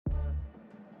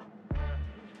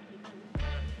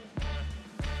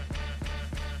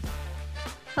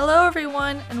Hello,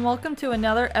 everyone, and welcome to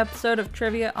another episode of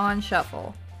Trivia on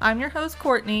Shuffle. I'm your host,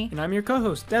 Courtney. And I'm your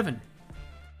co-host, Devin.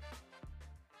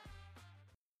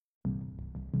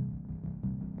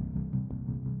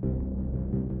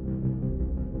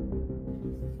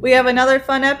 We have another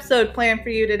fun episode planned for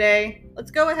you today. Let's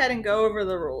go ahead and go over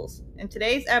the rules. In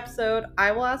today's episode,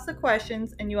 I will ask the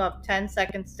questions and you have 10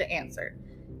 seconds to answer.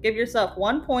 Give yourself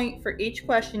 1 point for each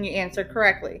question you answer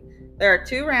correctly. There are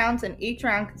 2 rounds and each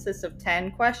round consists of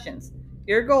 10 questions.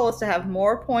 Your goal is to have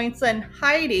more points than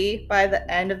Heidi by the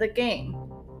end of the game.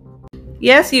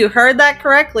 Yes, you heard that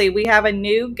correctly. We have a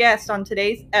new guest on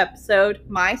today's episode,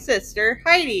 my sister,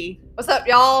 Heidi. What's up,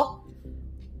 y'all?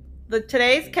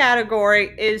 Today's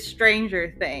category is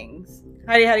Stranger Things.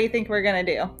 Heidi, how do you think we're going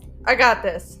to do? I got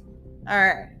this. All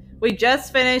right. We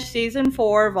just finished Season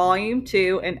 4, Volume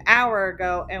 2 an hour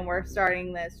ago, and we're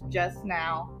starting this just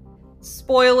now.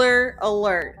 Spoiler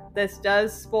alert. This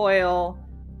does spoil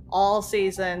all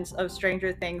seasons of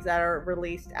Stranger Things that are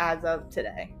released as of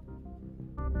today.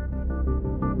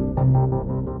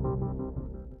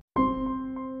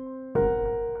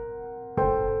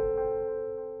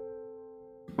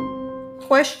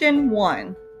 Question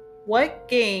 1. What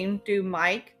game do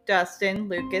Mike, Dustin,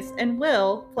 Lucas, and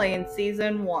Will play in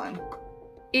Season 1?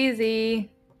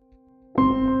 Easy.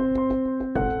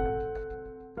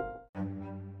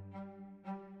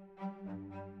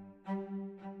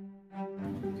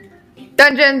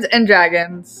 Dungeons and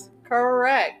Dragons.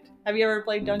 Correct. Have you ever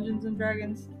played Dungeons and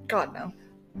Dragons? God, no.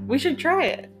 We should try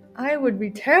it. I would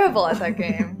be terrible at that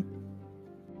game.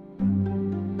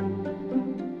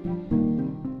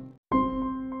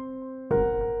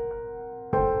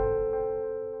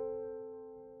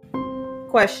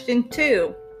 Question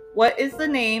 2. What is the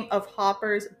name of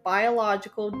Hopper's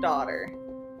biological daughter?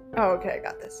 Oh, okay, I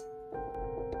got this.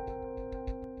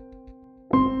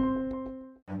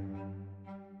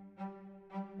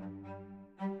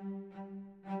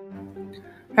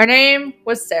 Her name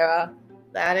was Sarah.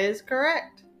 That is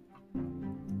correct.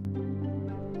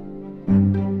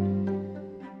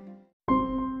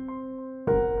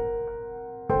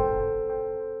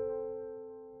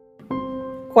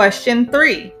 Question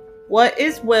 3. What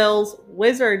is Will's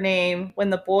wizard name when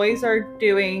the boys are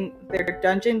doing their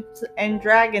Dungeons and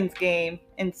Dragons game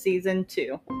in Season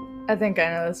 2? I think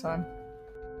I know this one.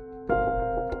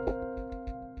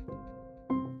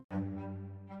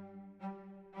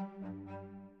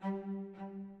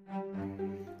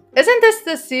 Isn't this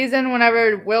the season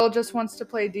whenever Will just wants to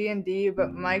play D&D,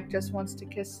 but Mike just wants to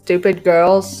kiss stupid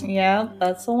girls? Yeah,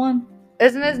 that's the one.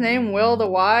 Isn't his name Will the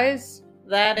Wise?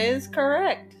 That is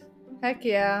correct. Heck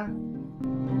yeah.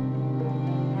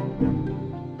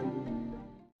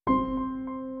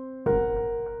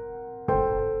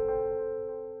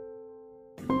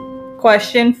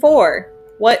 Question 4.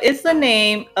 What is the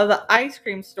name of the ice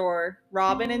cream store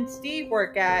Robin and Steve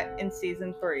work at in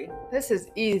Season 3? This is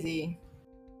easy.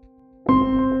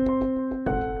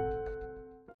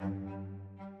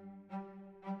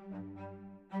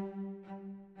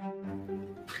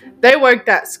 They worked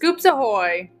at Scoops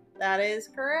Ahoy. That is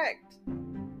correct.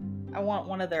 I want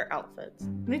one of their outfits.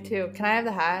 Me too. Can I have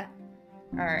the hat?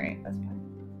 Alright, that's fine.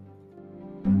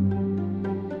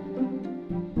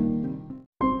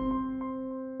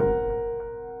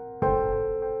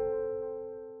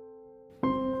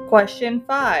 Question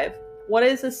 5. What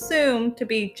is assumed to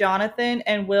be Jonathan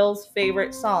and Will's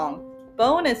favorite song?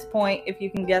 Bonus point if you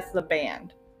can guess the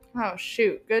band. Oh,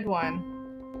 shoot. Good one.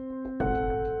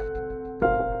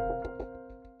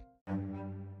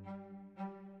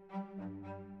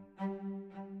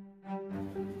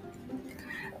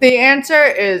 The answer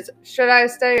is Should I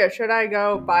Stay or Should I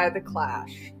Go by The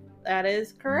Clash. That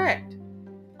is correct.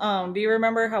 Do you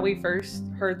remember how we first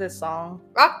heard this song?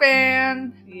 Rock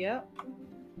band. Yep.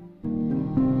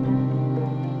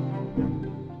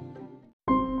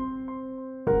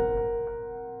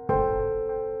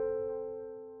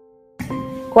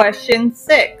 Question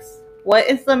 6. What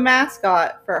is the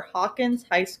mascot for Hawkins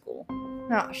High School?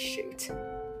 Oh, shoot.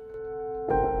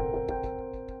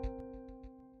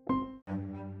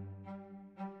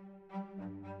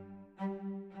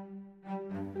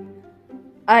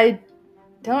 I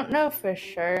don't know for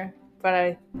sure, but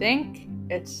I think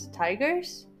it's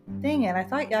tigers. Dang it, I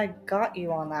thought I got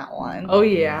you on that one. Oh,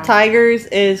 yeah. Tigers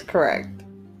is correct.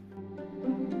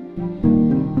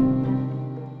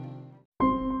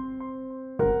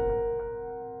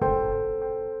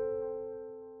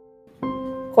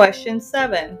 Question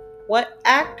 7. What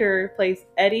actor plays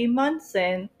Eddie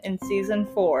Munson in Season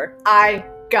 4? I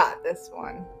got this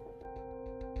one.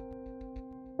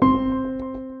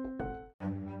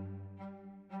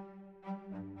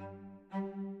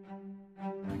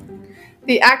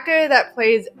 The actor that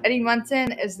plays Eddie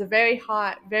Munson is the very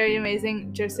hot, very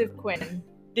amazing Joseph Quinn.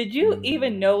 Did you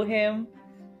even know him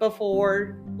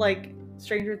before, like,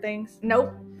 Stranger Things?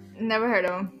 Nope, never heard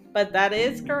of him. But that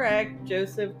is correct,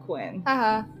 Joseph Quinn.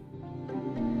 Haha.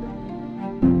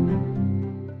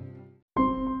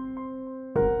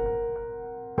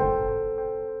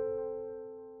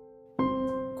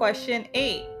 Question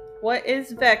 8. What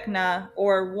is Vecna,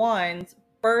 or One's,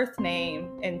 birth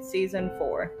name in season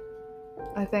 4?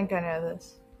 I think I know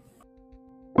this.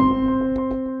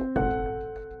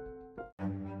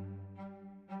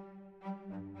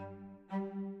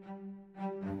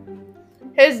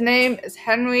 His name is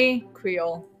Henry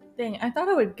Creel. Dang, I thought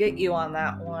I would get you on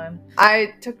that one.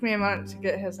 It took me a moment to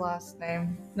get his last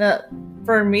name. No,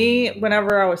 for me,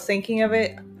 whenever I was thinking of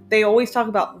it, they always talk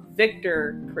about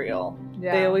Victor Creel.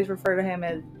 Yeah. They always refer to him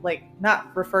as, like,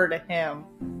 not refer to him,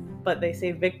 but they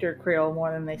say Victor Creel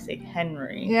more than they say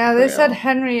Henry. Yeah, they Creel. said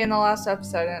Henry in the last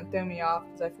episode and it threw me off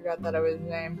because I forgot that it was his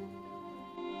name.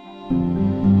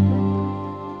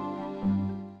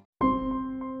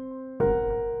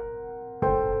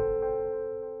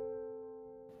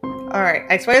 Alright,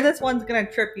 I swear this one's gonna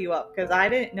trip you up because I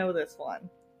didn't know this one.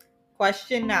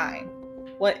 Question 9.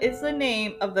 What is the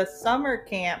name of the summer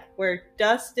camp where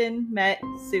Dustin met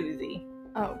Susie?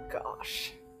 Oh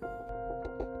gosh.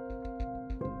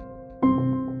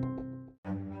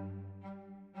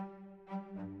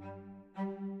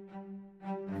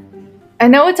 I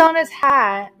know it's on his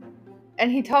hat,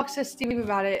 and he talks to Steve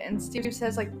about it, and Steve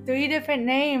says like 3 different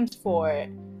names for it.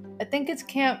 I think it's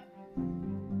Camp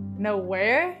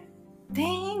Nowhere.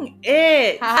 Dang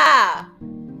it! Haha!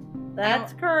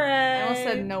 That's I correct. almost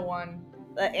said no one.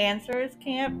 The answer is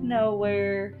Camp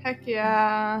Nowhere. Heck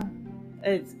yeah.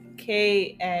 It's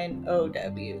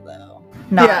K-N-O-W though.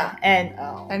 Not Yeah.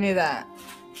 N-O. I knew that.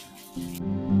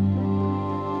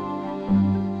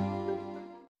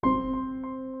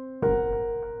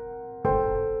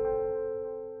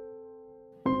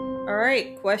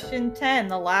 Alright, question 10,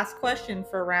 the last question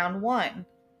for round 1.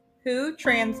 Who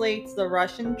translates the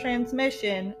Russian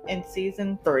transmission in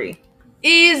season 3?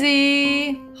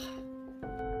 Easy.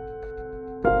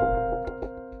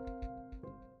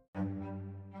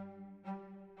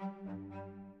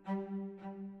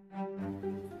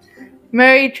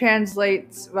 Mary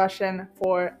translates Russian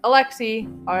for Alexei,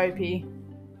 R.I.P.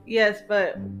 Yes,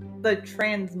 but the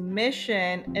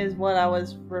transmission is what I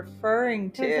was referring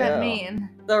to. What does that mean?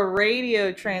 The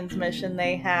radio transmission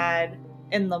they had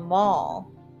in the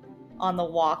mall on the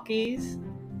walkies.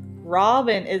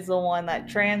 Robin is the one that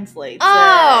translates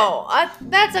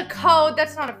That's a code.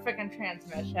 That's not a freaking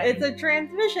transmission. It's a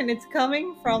transmission. It's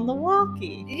coming from the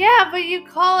walkie. Yeah, but you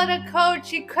call it a code.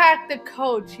 She cracked the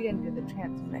code. She didn't do the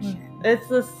transmission. It's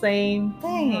the same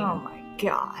thing. Oh my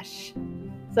gosh.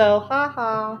 So,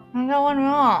 haha. I'm going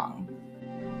wrong.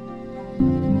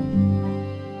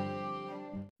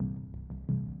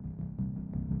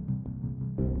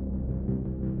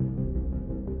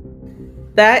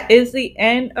 That is the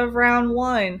end of round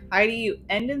 1. Heidi, you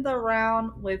ended the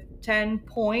round with 10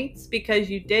 points because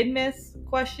you did miss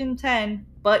question 10,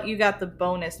 but you got the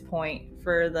bonus point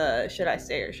for the should I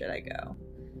stay or should I go?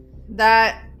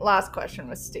 That last question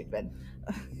was stupid.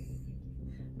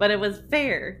 But it was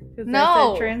fair because No.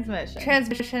 I said transmission.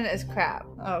 Transmission is crap.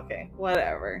 Okay,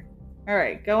 whatever. All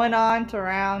right, going on to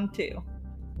round 2.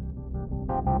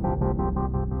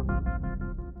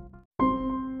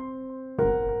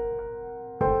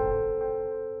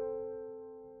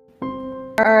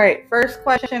 All right, first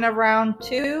question of round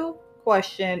 2,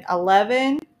 question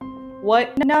 11.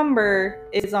 What number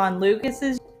is on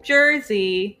Lucas's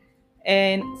jersey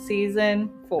in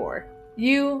season 4?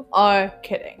 You are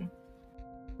kidding.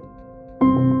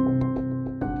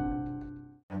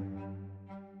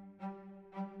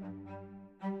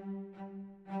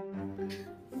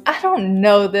 I don't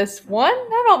know this one.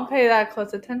 I don't pay that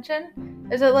close attention.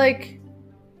 Is it like...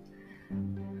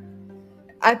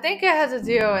 I think it has a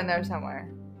 0 in there somewhere.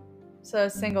 So a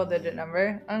single digit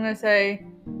number. I'm going to say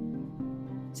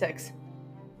 6.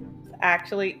 It's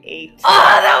actually 8.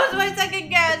 Oh, that was my second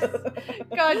guess.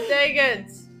 God dang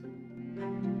it.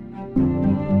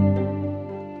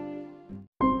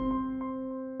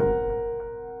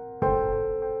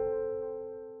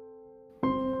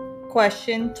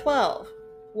 Question 12.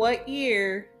 What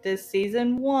year does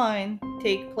season 1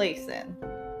 take place in?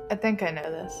 I think I know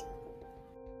this.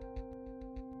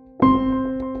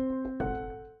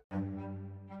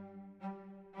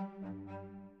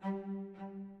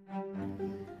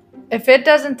 If it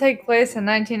doesn't take place in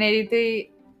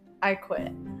 1983, I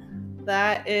quit.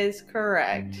 That is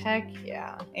correct. Heck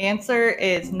yeah. Answer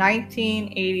is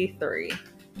 1983.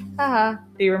 Haha.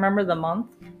 Do you remember the month?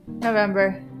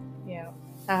 November. Yeah.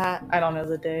 Haha. I don't know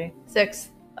the day. 6th.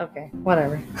 Okay,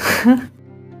 whatever.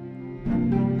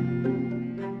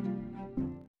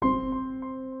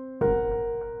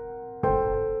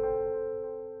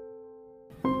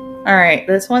 All right,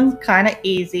 this one's kind of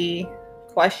easy.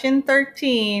 Question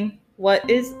 13. What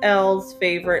is Elle's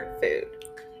favorite food?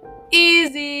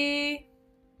 Easy.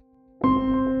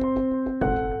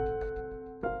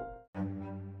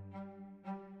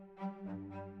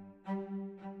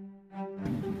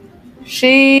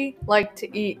 She liked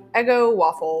to eat Eggo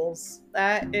waffles.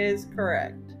 That is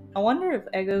correct. I wonder if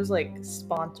Eggo's like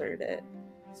sponsored it.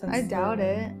 I doubt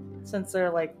it. Since their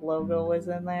like logo was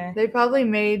in there. They probably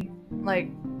made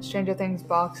like Stranger Things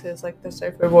boxes like the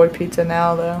Surfer Boy pizza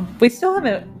now though. We still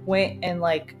haven't went and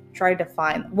like tried to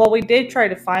find. Well, we did try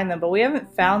to find them, but we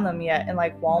haven't found them yet in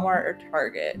like Walmart or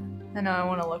Target. I know, I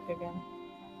want to look again.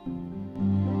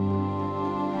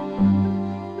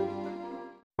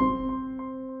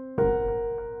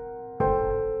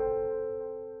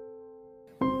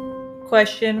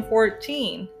 Question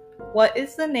 14. What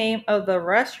is the name of the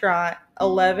restaurant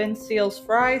Eleven steals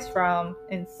fries from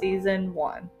in season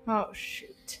 1? Oh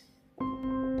shoot.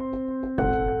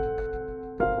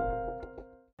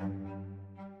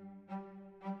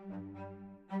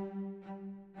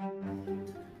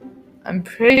 I'm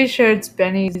pretty sure it's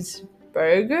Benny's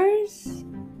Burgers?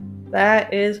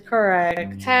 That is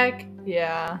correct. Heck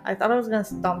yeah. I thought I was going to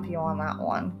stump you on that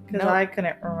one because Nope. I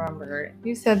couldn't remember it.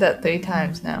 You said that 3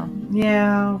 times now.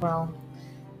 Yeah, well.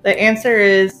 The answer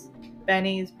is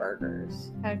Benny's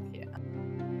Burgers. Heck yeah.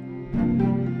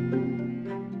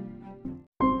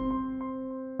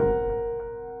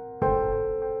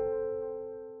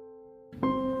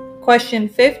 Question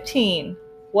 15.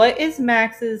 What is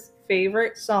Max's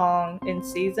favorite song in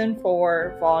season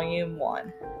 4, volume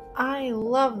 1? I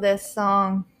love this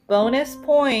song. Bonus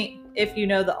point if you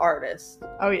know the artist.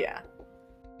 Oh yeah.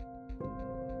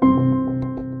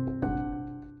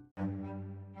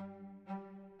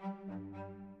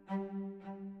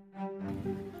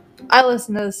 I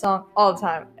listen to this song all the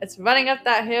time. It's Running Up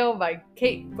That Hill by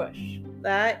Kate Bush.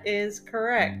 That is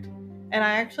correct. And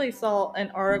I actually saw an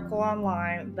article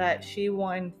online that she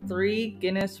won 3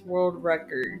 Guinness World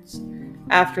Records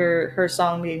after her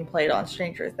song being played on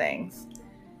Stranger Things.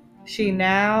 She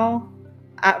now,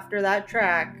 after that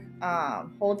track,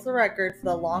 holds the record for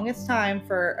the longest time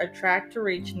for a track to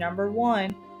reach number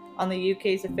 1 on the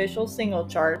UK's official single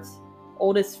charts,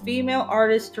 oldest female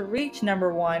artist to reach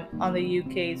number 1 on the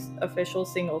UK's official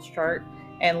singles chart,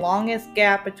 and longest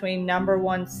gap between number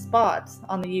 1 spots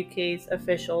on the UK's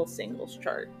official singles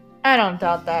chart. I don't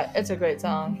doubt that. It's a great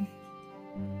song.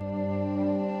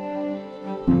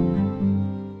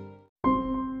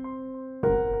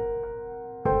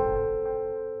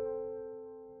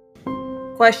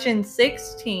 Question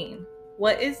 16.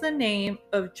 What is the name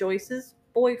of Joyce's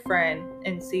boyfriend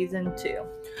in season 2?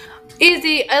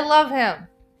 Easy, I love him.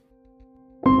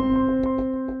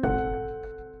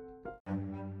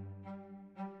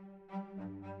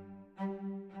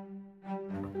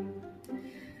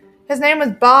 His name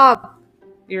was Bob.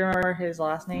 You remember his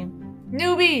last name?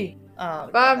 Newbie. Oh,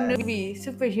 Bob yes. Newbie,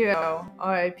 superhero.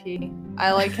 R.I.P.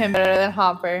 I like him better than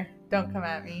Hopper. Don't come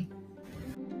at me.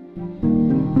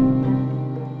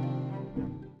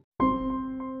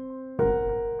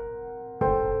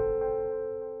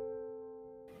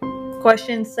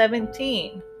 Question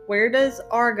 17. Where does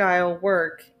Argyle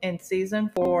work in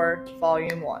season 4,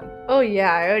 volume 1? Oh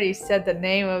yeah, I already said the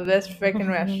name of this freaking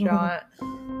restaurant.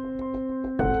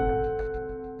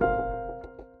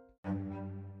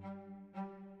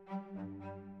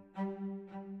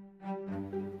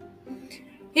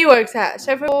 He works at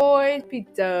Surfer Boy's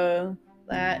Pizza.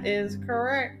 That is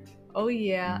correct. Oh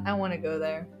yeah, I want to go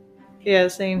there. Yeah,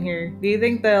 same here. Do you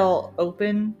think they'll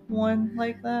open one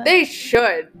like that? They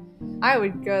should. I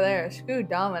would go there. Screw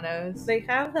Domino's. They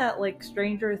have that like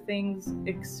Stranger Things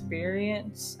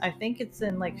experience. I think it's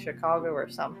in like Chicago or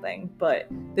something. But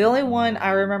the only one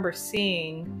I remember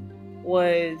seeing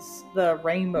was the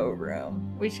Rainbow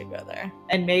Room. We should go there.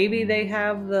 And maybe they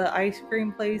have the ice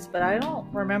cream place, but I don't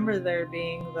remember there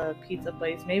being the pizza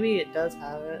place. Maybe it does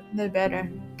have it. They better.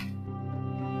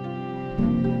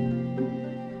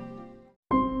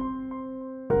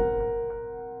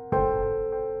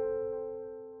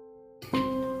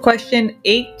 Question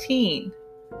 18.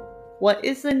 What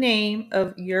is the name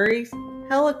of Yuri's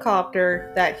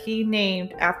helicopter that he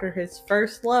named after his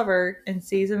first lover in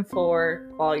season 4,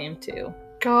 volume 2?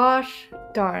 Gosh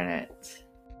darn it.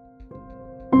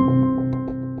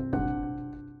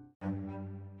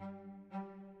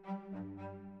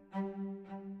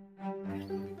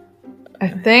 I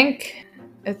think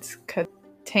it's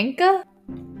Katinka?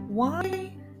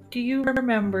 Why do you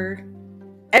remember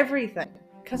everything?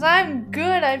 Because I'm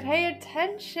good. I pay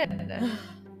attention.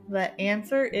 The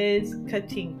answer is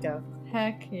Katinka.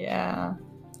 Heck yeah.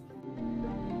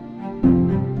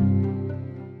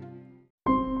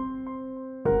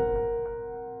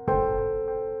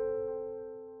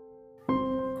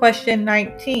 Question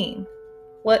 19.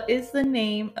 What is the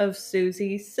name of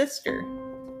Susie's sister?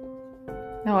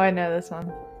 Oh, I know this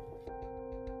one.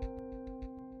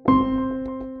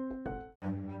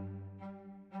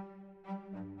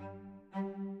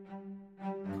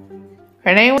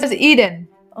 Her name was Eden.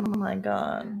 Oh my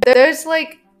god. There's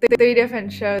like 3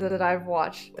 different shows that I've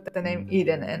watched with the name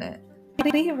Eden in it. How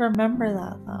do you remember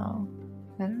that though?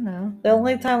 I don't know. The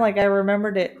only time I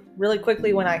remembered it really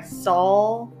quickly when I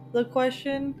saw the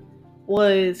question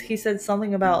was he said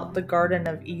something about the Garden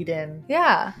of Eden.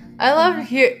 Yeah, I love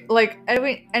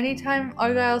anytime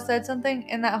Argyle said something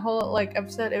in that whole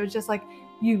episode, it was just like,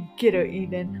 "You get her,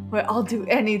 Eden," or "I'll do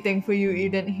anything for you,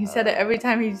 Eden." He said it every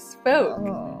time he spoke.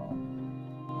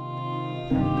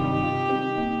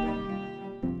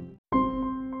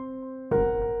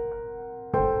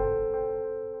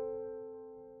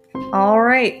 All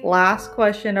right, last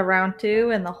question of round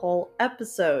 2 in the whole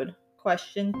episode.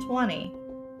 Question 20.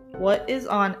 What is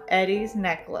on Eddie's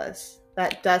necklace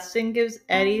that Dustin gives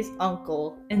Eddie's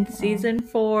uncle in season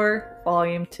 4,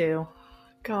 volume 2?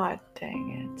 God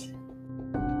dang it.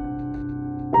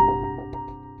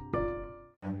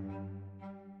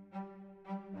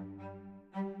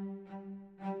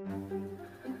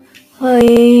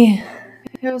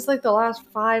 It was like the last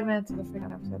 5 minutes of the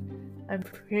freaking episode. I'm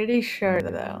pretty sure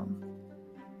though.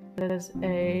 It is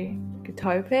a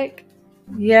guitar pick.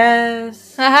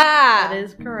 Yes. Haha! That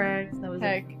is correct. That was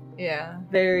Heck yeah.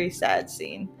 a very sad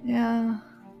scene. Yeah.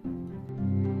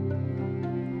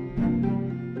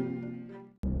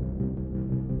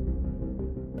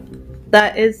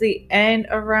 That is the end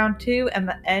of round 2 and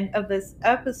the end of this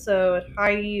episode.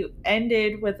 Heidi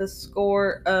ended with a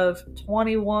score of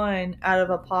 21 out of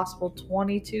a possible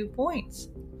 22 points.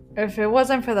 If it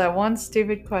wasn't for that one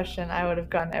stupid question, I would have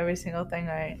gotten every single thing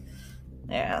right.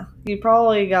 Yeah, you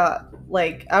probably got,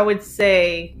 I would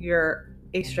say you're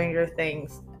a Stranger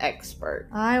Things expert.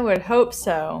 I would hope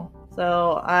so.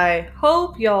 So I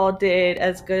hope y'all did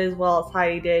as good as well as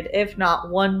Heidi did, if not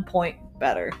 1 point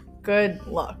better. Good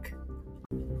luck.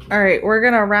 Alright, we're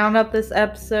going to round up this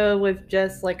episode with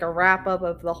just a wrap up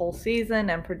of the whole season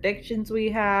and predictions we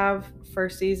have for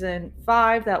season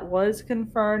 5 that was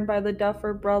confirmed by the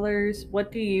Duffer Brothers.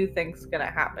 What do you think's going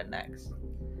to happen next?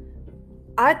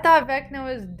 I thought Vecna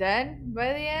was dead by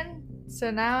the end, so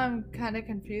now I'm kind of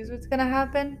confused what's going to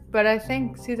happen. But I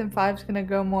think season 5's going to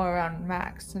go more around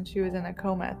Max since she was in a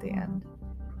coma at the end.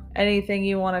 Anything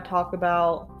you want to talk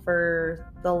about for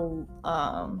the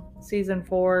season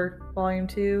 4, volume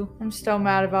 2? I'm still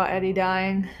mad about Eddie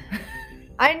dying.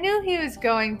 I knew he was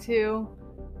going to.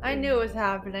 I knew it was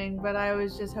happening, but I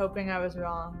was just hoping I was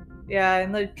wrong. Yeah,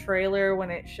 in the trailer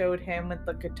when it showed him with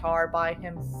the guitar by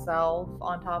himself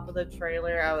on top of the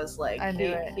trailer, I was like, I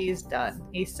knew it. He's done.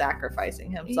 He's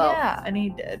sacrificing himself. Yeah. And he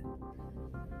did.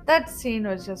 That scene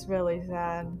was just really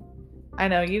sad. I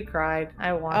know, you cried.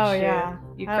 I watched it. Yeah.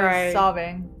 You I cried. was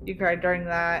sobbing. You cried during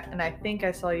that, and I think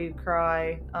I saw you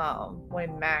cry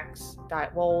when Max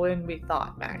died. Well, when we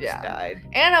thought Max died.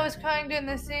 And I was crying during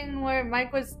the scene where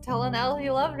Mike was telling Elle he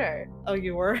loved her. Oh,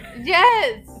 you were?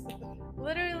 Yes!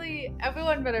 Literally,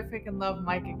 everyone better freaking love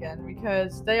Mike again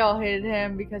because they all hated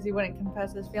him because he wouldn't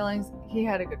confess his feelings. He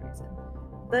had a good reason.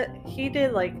 But he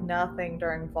did nothing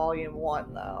during volume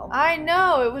 1 though. I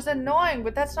know, it was annoying,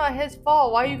 but that's not his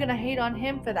fault. Why are you gonna hate on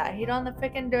him for that? Hate on the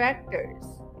freaking directors.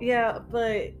 Yeah,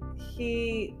 but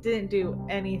he didn't do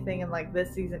anything in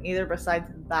this season either besides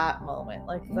that moment.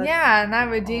 Yeah, and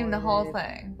that redeemed the whole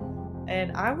thing.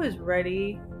 And I was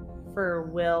ready for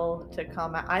Will to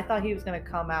come out. I thought he was going to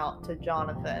come out to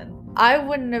Jonathan. I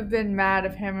wouldn't have been mad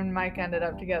if him and Mike ended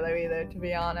up together either, to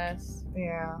be honest.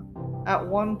 Yeah. At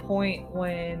one point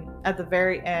at the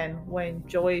very end, when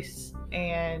Joyce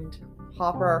and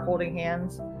Hopper are holding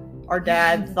hands, our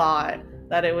dad thought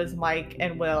that it was Mike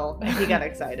and Will, and he got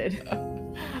excited.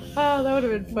 Oh, that would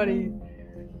have been funny.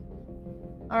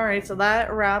 Alright, so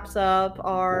that wraps up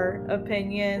our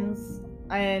opinions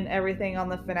and everything on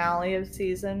the finale of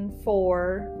season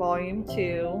 4, volume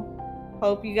 2.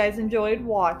 Hope you guys enjoyed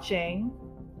watching.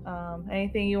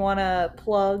 Anything you want to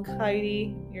plug,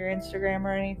 Heidi? Your Instagram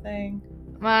or anything?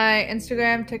 My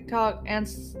Instagram, TikTok, and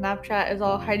Snapchat is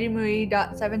all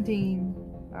HeidiMarie.17.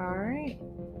 Alright.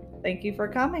 Thank you for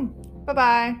coming.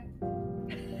 Bye-bye.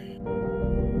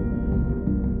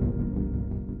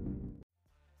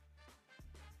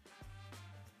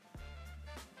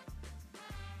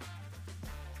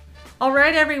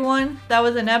 Alright everyone, that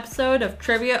was an episode of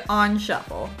Trivia on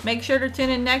Shuffle. Make sure to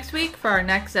tune in next week for our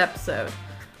next episode.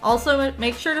 Also,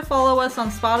 make sure to follow us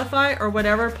on Spotify or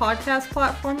whatever podcast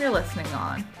platform you're listening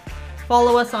on.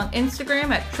 Follow us on Instagram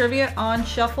at Trivia on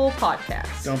Shuffle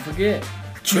Podcast. Don't forget,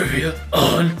 Trivia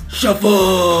on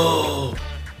Shuffle!